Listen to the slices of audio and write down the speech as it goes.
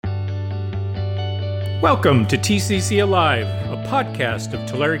Welcome to TCC Alive, a podcast of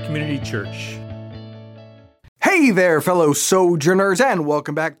Tulare Community Church. Hey there, fellow sojourners, and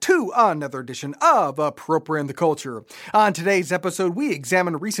welcome back to another edition of Appropriating the Culture. On today's episode, we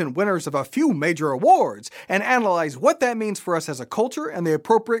examine recent winners of a few major awards and analyze what that means for us as a culture and the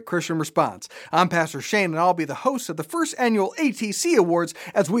appropriate Christian response. I'm Pastor Shane, and I'll be the host of the first annual ATC Awards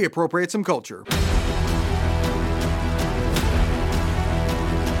as we appropriate some culture.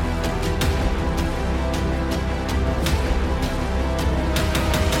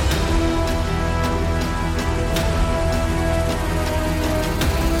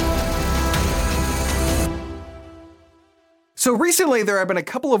 So recently, there have been a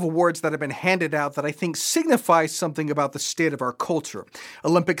couple of awards that have been handed out that I think signify something about the state of our culture.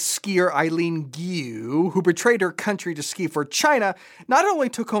 Olympic skier Eileen Gu, who betrayed her country to ski for China, not only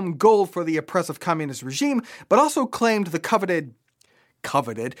took home gold for the oppressive communist regime, but also claimed the coveted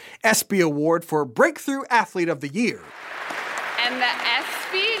ESPY Award for Breakthrough Athlete of the Year. And the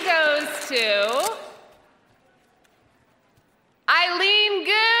ESPY goes to Eileen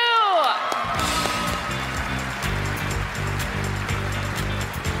Gu!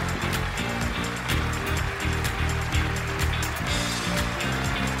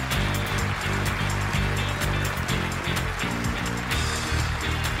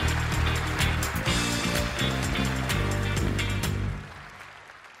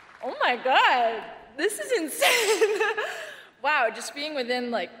 Oh my God, this is insane. Wow, just being within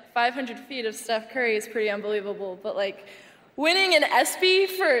 500 feet of Steph Curry is pretty unbelievable. But winning an ESPY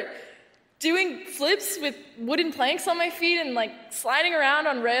for doing flips with wooden planks on my feet and sliding around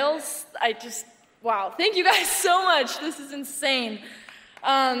on rails, wow. Thank you guys so much. This is insane.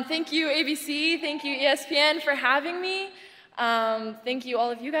 Thank you ABC, thank you ESPN for having me. Thank you all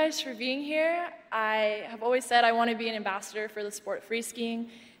of you guys for being here. I have always said I want to be an ambassador for the sport of free skiing,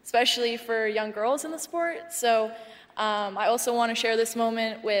 especially for young girls in the sport. So I also want to share this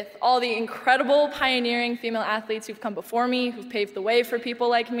moment with all the incredible pioneering female athletes who've come before me, who've paved the way for people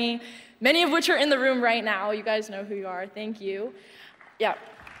like me, many of which are in the room right now. You guys know who you are. Thank you. Yeah.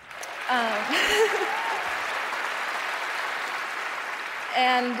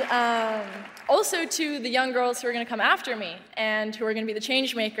 And also to the young girls who are going to come after me and who are going to be the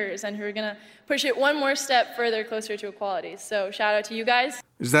change makers and who are going to push it one more step further closer to equality. So shout out to you guys.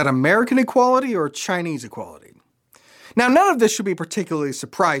 Is that American equality or Chinese equality? Now, none of this should be particularly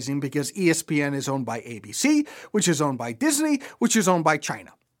surprising because ESPN is owned by ABC, which is owned by Disney, which is owned by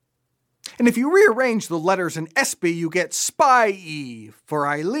China. And if you rearrange the letters in ESPY, you get Spy-E for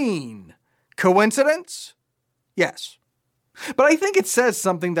Eileen. Coincidence? Yes. But I think it says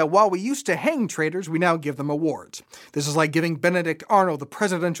something that while we used to hang traitors, we now give them awards. This is like giving Benedict Arnold the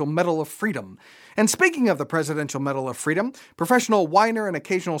Presidential Medal of Freedom. And speaking of the Presidential Medal of Freedom, professional whiner and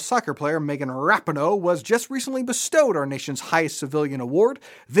occasional soccer player Megan Rapinoe was just recently bestowed our nation's highest civilian award.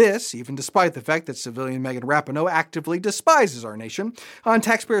 This, even despite the fact that civilian Megan Rapinoe actively despises our nation. On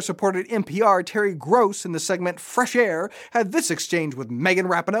taxpayer-supported NPR, Terry Gross in the segment Fresh Air had this exchange with Megan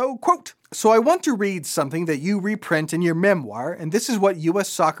Rapinoe, quote, "So I want to read something that you reprint in your memoir, and this is what U.S.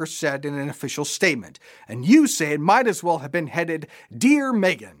 Soccer said in an official statement. And you say it might as well have been headed, Dear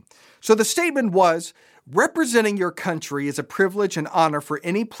Megan." So the statement was, representing your country is a privilege and honor for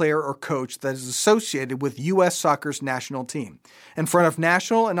any player or coach that is associated with U.S. Soccer's national team. In front of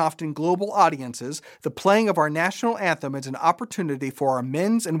national and often global audiences, the playing of our national anthem is an opportunity for our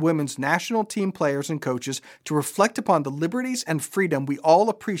men's and women's national team players and coaches to reflect upon the liberties and freedom we all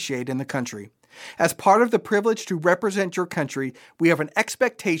appreciate in the country. As part of the privilege to represent your country, we have an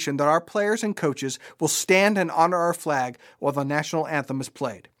expectation that our players and coaches will stand and honor our flag while the national anthem is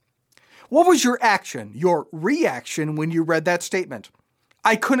played. What was your action, your reaction when you read that statement?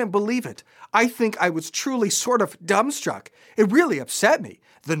 I couldn't believe it. I think I was truly sort of dumbstruck. It really upset me.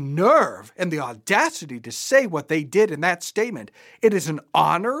 The nerve and the audacity to say what they did in that statement. It is an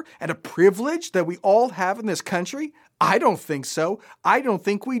honor and a privilege that we all have in this country? I don't think so. I don't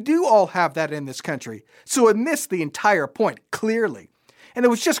think we do all have that in this country. So it missed the entire point, clearly. And it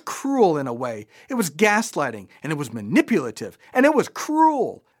was just cruel in a way. It was gaslighting, and it was manipulative, and it was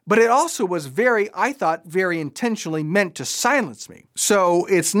cruel. But it also was I thought, very intentionally meant to silence me. So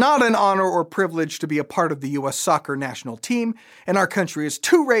it's not an honor or privilege to be a part of the U.S. soccer national team, and our country is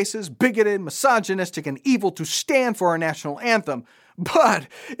too racist, bigoted, misogynistic, and evil to stand for our national anthem. But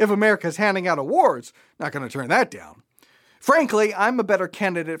if America's handing out awards, not going to turn that down. Frankly, I'm a better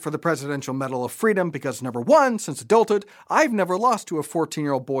candidate for the Presidential Medal of Freedom because number one, since adulthood, I've never lost to a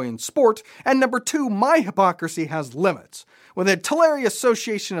 14-year-old boy in sport, and number two, my hypocrisy has limits. When the Tulare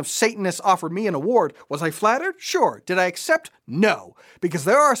Association of Satanists offered me an award, was I flattered? Sure. Did I accept? No, because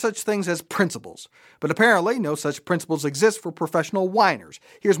there are such things as principles. But apparently, no such principles exist for professional whiners.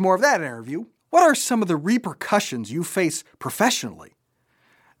 Here's more of that interview. What are some of the repercussions you face professionally?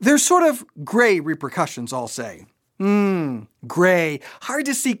 There's sort of gray repercussions, I'll say. Gray, hard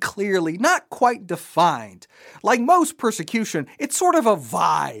to see clearly, not quite defined. Like most persecution, it's sort of a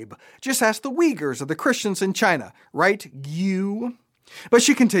vibe. Just ask the Uyghurs or the Christians in China, right? You. But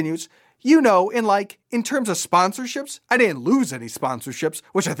she continues, in terms of sponsorships, I didn't lose any sponsorships,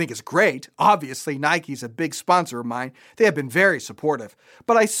 which I think is great. Obviously, Nike's a big sponsor of mine. They have been very supportive.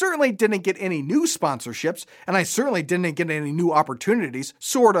 But I certainly didn't get any new sponsorships, and I certainly didn't get any new opportunities,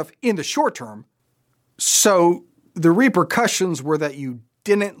 sort of, in the short term. So the repercussions were that you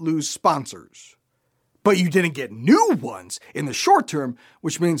didn't lose sponsors, but you didn't get new ones in the short term,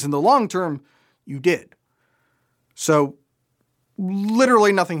 which means in the long term, you did. So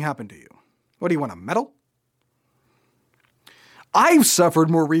literally nothing happened to you. What do you want, a medal? I've suffered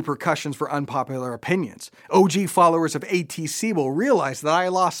more repercussions for unpopular opinions. OG followers of ATC will realize that I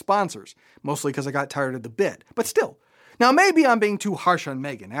lost sponsors, mostly because I got tired of the bid, but still. Now, maybe I'm being too harsh on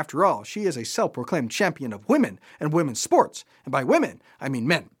Megan. After all, she is a self-proclaimed champion of women and women's sports. And by women, I mean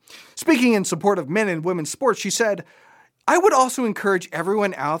men. Speaking in support of men and women's sports, she said, I would also encourage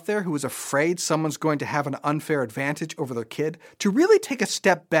everyone out there who is afraid someone's going to have an unfair advantage over their kid to really take a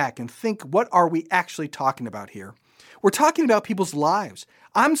step back and think, what are we actually talking about here? We're talking about people's lives.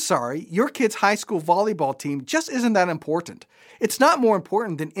 I'm sorry, your kid's high school volleyball team just isn't that important. It's not more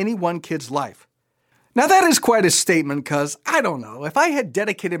important than any one kid's life. Now that is quite a statement because, I don't know, if I had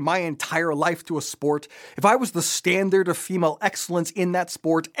dedicated my entire life to a sport, if I was the standard of female excellence in that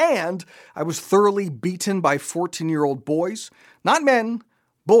sport, and I was thoroughly beaten by 14-year-old boys, not men,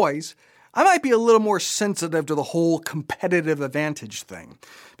 boys, I might be a little more sensitive to the whole competitive advantage thing.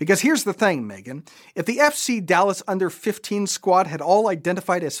 Because here's the thing, Megan, if the FC Dallas Under-15 squad had all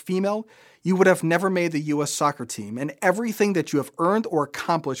identified as female, you would have never made the U.S. soccer team, and everything that you have earned or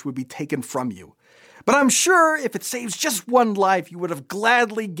accomplished would be taken from you. But I'm sure if it saves just one life, you would have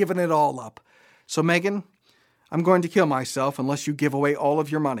gladly given it all up. So, Megan, I'm going to kill myself unless you give away all of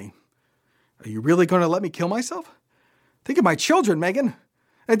your money. Are you really going to let me kill myself? Think of my children, Megan.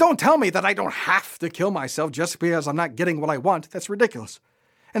 And don't tell me that I don't have to kill myself just because I'm not getting what I want. That's ridiculous.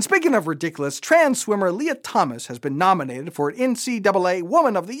 And speaking of ridiculous, trans swimmer Lia Thomas has been nominated for an NCAA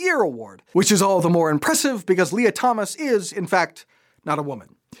Woman of the Year award, which is all the more impressive because Lia Thomas is, in fact, not a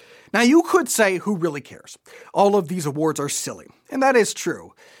woman. Now, you could say, who really cares? All of these awards are silly, and that is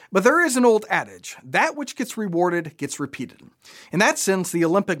true. But there is an old adage, that which gets rewarded gets repeated. In that sense, the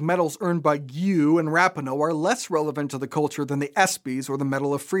Olympic medals earned by you and Rapinoe are less relevant to the culture than the ESPYs or the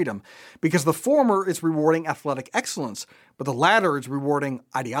Medal of Freedom, because the former is rewarding athletic excellence, but the latter is rewarding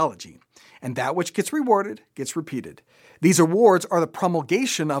ideology. And that which gets rewarded gets repeated. These awards are the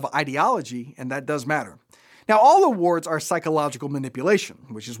promulgation of ideology, and that does matter. Now, all awards are psychological manipulation,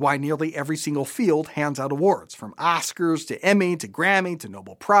 which is why nearly every single field hands out awards, from Oscars to Emmy to Grammy to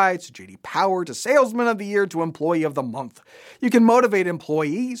Nobel Prize to J.D. Power to Salesman of the Year to Employee of the Month. You can motivate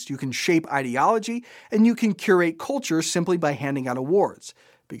employees, you can shape ideology, and you can curate culture simply by handing out awards,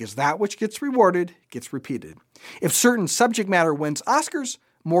 because that which gets rewarded gets repeated. If certain subject matter wins Oscars,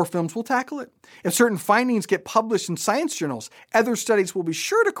 more films will tackle it. If certain findings get published in science journals, other studies will be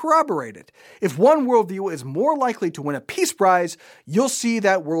sure to corroborate it. If one worldview is more likely to win a Peace Prize, you'll see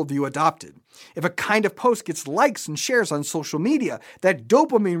that worldview adopted. If a kind of post gets likes and shares on social media, that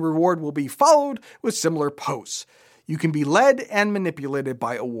dopamine reward will be followed with similar posts. You can be led and manipulated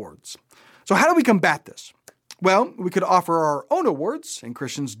by awards. So how do we combat this? Well, we could offer our own awards, and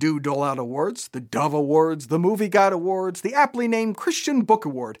Christians do dole out awards, the Dove Awards, the Movie Guide Awards, the aptly named Christian Book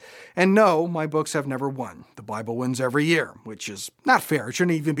Award. And no, my books have never won. The Bible wins every year, which is not fair. It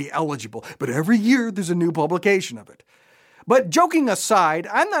shouldn't even be eligible, but every year there's a new publication of it. But joking aside,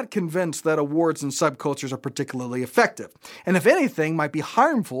 I'm not convinced that awards and subcultures are particularly effective, and if anything, might be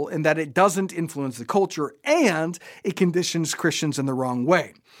harmful in that it doesn't influence the culture and it conditions Christians in the wrong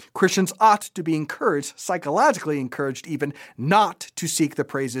way. Christians ought to be encouraged, psychologically encouraged even, not to seek the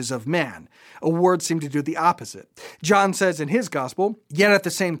praises of man. Awards seem to do the opposite. John says in his gospel, "Yet at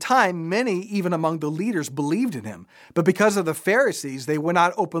the same time, many, even among the leaders, believed in him. But because of the Pharisees, they would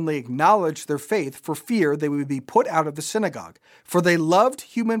not openly acknowledge their faith for fear they would be put out of the synagogue. For they loved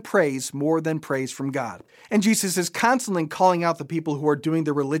human praise more than praise from God." And Jesus is constantly calling out the people who are doing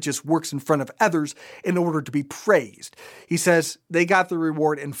their religious works in front of others in order to be praised. He says they got the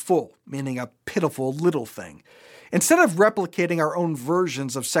reward in full, meaning a pitiful little thing. Instead of replicating our own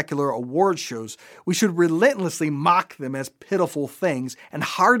versions of secular award shows, we should relentlessly mock them as pitiful things and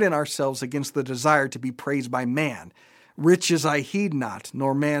harden ourselves against the desire to be praised by man. "Riches I heed not,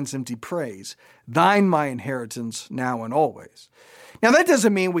 nor man's empty praise. Thine my inheritance, now and always." Now, that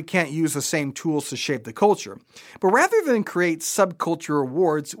doesn't mean we can't use the same tools to shape the culture. But rather than create subculture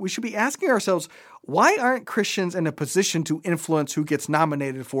awards, we should be asking ourselves, why aren't Christians in a position to influence who gets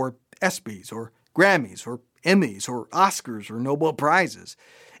nominated for ESPYs or Grammys or Emmys or Oscars or Nobel Prizes?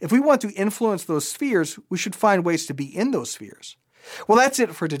 If we want to influence those spheres, we should find ways to be in those spheres. Well, that's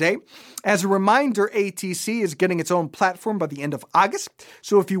it for today. As a reminder, ATC is getting its own platform by the end of August.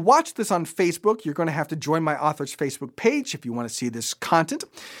 So if you watch this on Facebook, you're going to have to join my author's Facebook page if you want to see this content.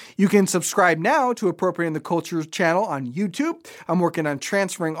 You can subscribe now to Appropriating the Culture channel on YouTube. I'm working on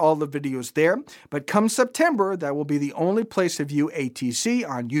transferring all the videos there. But come September, that will be the only place to view ATC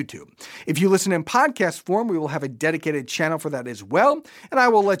on YouTube. If you listen in podcast form, we will have a dedicated channel for that as well. And I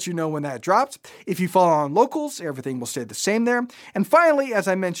will let you know when that drops. If you follow on Locals, everything will stay the same there. And finally, as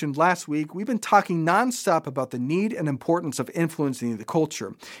I mentioned last week, we've been talking nonstop about the need and importance of influencing the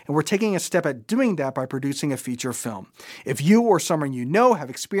culture. And we're taking a step at doing that by producing a feature film. If you or someone you know have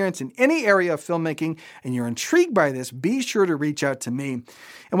experience in any area of filmmaking and you're intrigued by this, be sure to reach out to me.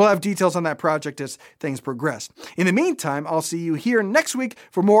 And we'll have details on that project as things progress. In the meantime, I'll see you here next week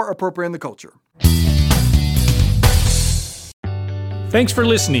for more Appropriating the Culture. Thanks for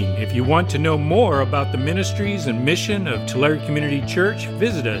listening. If you want to know more about the ministries and mission of Tulare Community Church,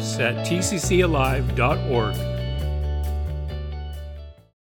 visit us at tccalive.org.